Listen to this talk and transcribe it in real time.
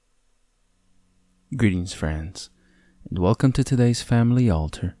Greetings, friends, and welcome to today's Family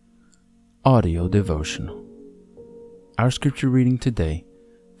Altar audio devotional. Our scripture reading today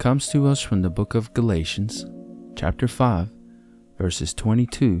comes to us from the book of Galatians, chapter 5, verses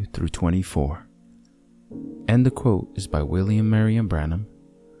 22 through 24. And the quote is by William Marion Branham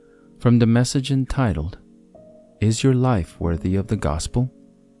from the message entitled, "Is Your Life Worthy of the Gospel?"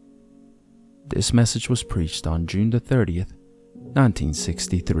 This message was preached on June the 30th,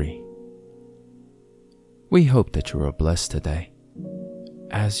 1963. We hope that you are blessed today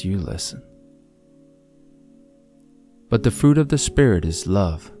as you listen. But the fruit of the Spirit is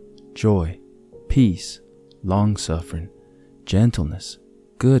love, joy, peace, long-suffering, gentleness,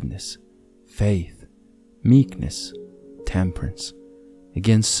 goodness, faith, meekness, temperance.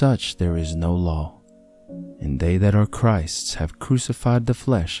 Against such there is no law. And they that are Christ's have crucified the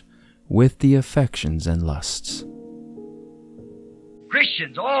flesh with the affections and lusts.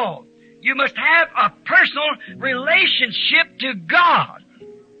 Christians, you must have a personal relationship to God.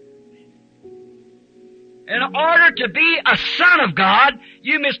 In order to be a son of God,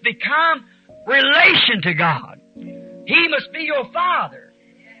 you must become relation to God. He must be your father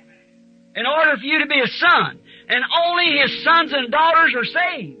in order for you to be a son. And only His sons and daughters are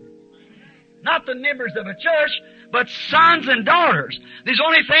saved. Not the members of a church, but sons and daughters. There's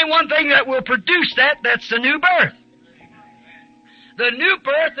only one thing that will produce that's the new birth. The new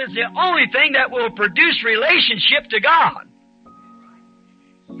birth is the only thing that will produce relationship to God.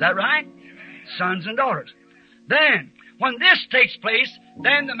 Is that right? Sons and daughters. Then, when this takes place,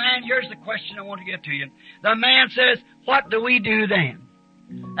 then the man, here's the question I want to get to you. The man says, what do we do then?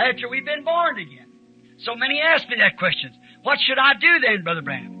 After we've been born again. So many ask me that question. What should I do then, Brother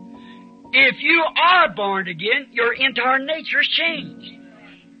Branham? If you are born again, your entire nature has changed.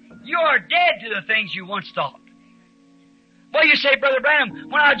 You are dead to the things you once thought. Well, you say, Brother Branham,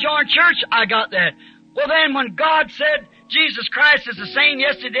 when I joined church, I got that. Well, then when God said Jesus Christ is the same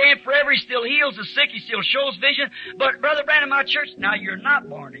yesterday and forever, He still heals the sick, He still shows vision. But, Brother Branham, my church, now you're not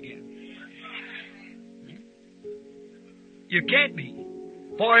born again. You can't be.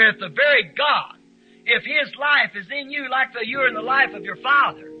 For if the very God, if His life is in you like you're in the life of your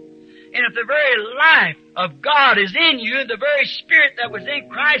Father, and if the very life of God is in you, the very Spirit that was in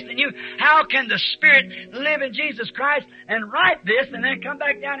Christ in you, how can the Spirit live in Jesus Christ and write this and then come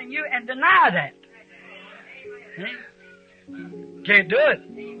back down in you and deny that? Can't do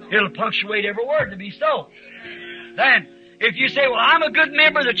it. It'll punctuate every word to be so. Then, if you say, well, I'm a good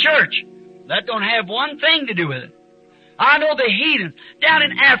member of the church, that don't have one thing to do with it. I know the heathens down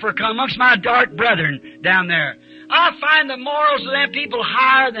in Africa amongst my dark brethren down there. I find the morals of them people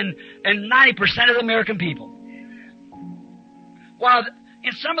higher than 90% of the American people. While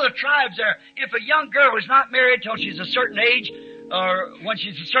in some of the tribes there, if a young girl is not married till she's a certain age, or when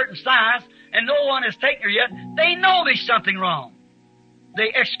she's a certain size, and no one has taken her yet, they know there's something wrong.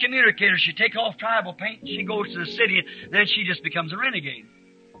 They excommunicate her. She take off tribal paint, and she goes to the city, and then she just becomes a renegade.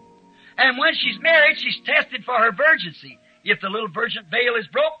 And when she's married, she's tested for her virginity. If the little virgin veil is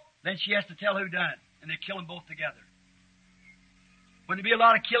broke, then she has to tell who done it. And they kill them both together. Wouldn't there be a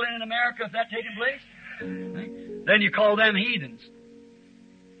lot of killing in America if that taking place? Then you call them heathens.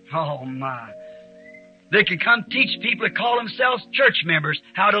 Oh my. They can come teach people that call themselves church members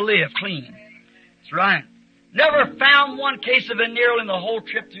how to live clean. That's right. Never found one case of venereal in the whole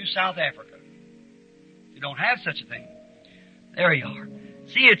trip through South Africa. You don't have such a thing. There you are.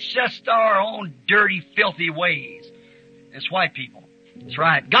 See, it's just our own dirty, filthy ways. It's white people. That's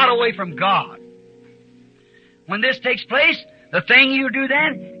right. Got away from God. When this takes place, the thing you do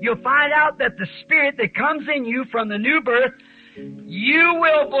then, you'll find out that the Spirit that comes in you from the new birth, you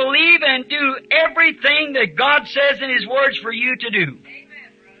will believe and do everything that God says in His words for you to do.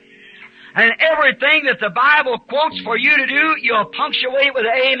 And everything that the Bible quotes for you to do, you'll punctuate with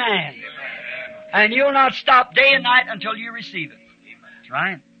amen. And you'll not stop day and night until you receive it. That's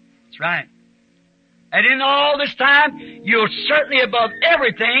right. That's right. And in all this time, you'll certainly above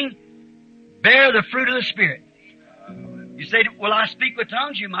everything bear the fruit of the Spirit. You say, will I speak with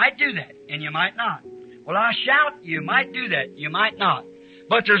tongues? You might do that, and you might not. Will I shout? You might do that. You might not.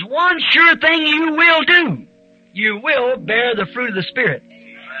 But there's one sure thing you will do. You will bear the fruit of the Spirit.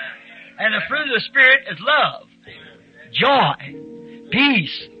 And the fruit of the Spirit is love, joy,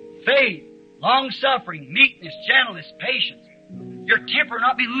 peace, faith, long-suffering, meekness, gentleness, patience. Your temper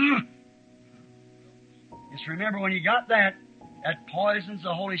not be... Just remember, when you got that poisons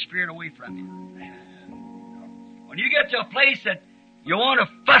the Holy Spirit away from you. When you get to a place that you want to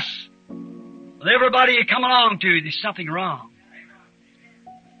fuss with everybody you come along to, there's something wrong.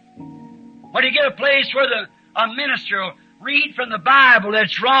 When you get a place where a minister will read from the Bible that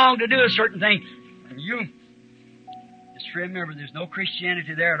it's wrong to do a certain thing, And you just remember there's no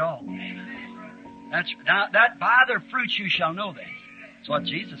Christianity there at all. That by their fruits you shall know them. That's what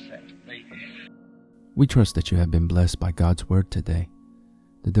Jesus said. We trust that you have been blessed by God's Word today.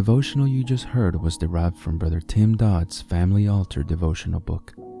 The devotional you just heard was derived from Brother Tim Dodd's Family Altar devotional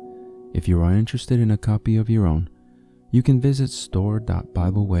book. If you are interested in a copy of your own, you can visit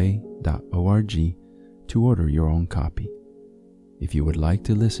store.bibleway.org to order your own copy. If you would like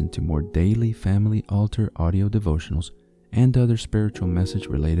to listen to more daily Family Altar audio devotionals and other spiritual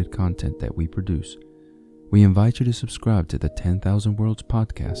message-related content that we produce, we invite you to subscribe to the 10,000 Worlds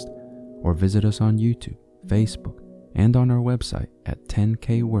podcast or visit us on YouTube, Facebook, and on our website at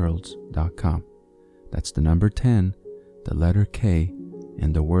 10kworlds.com. That's the number 10, the letter K,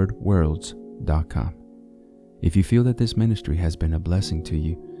 and the word worlds.com. If you feel that this ministry has been a blessing to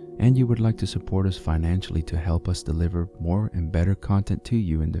you and you would like to support us financially to help us deliver more and better content to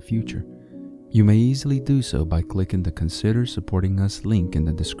you in the future, you may easily do so by clicking the Consider Supporting Us link in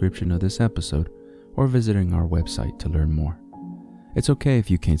the description of this episode or visiting our website to learn more. It's okay if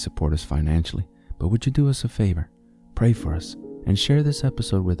you can't support us financially, but would you do us a favor? Pray for us and share this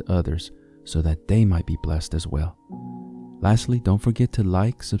episode with others so that they might be blessed as well. Lastly, don't forget to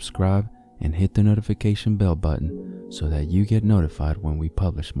like, subscribe, and hit the notification bell button so that you get notified when we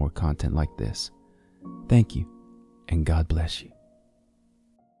publish more content like this. Thank you, and God bless you.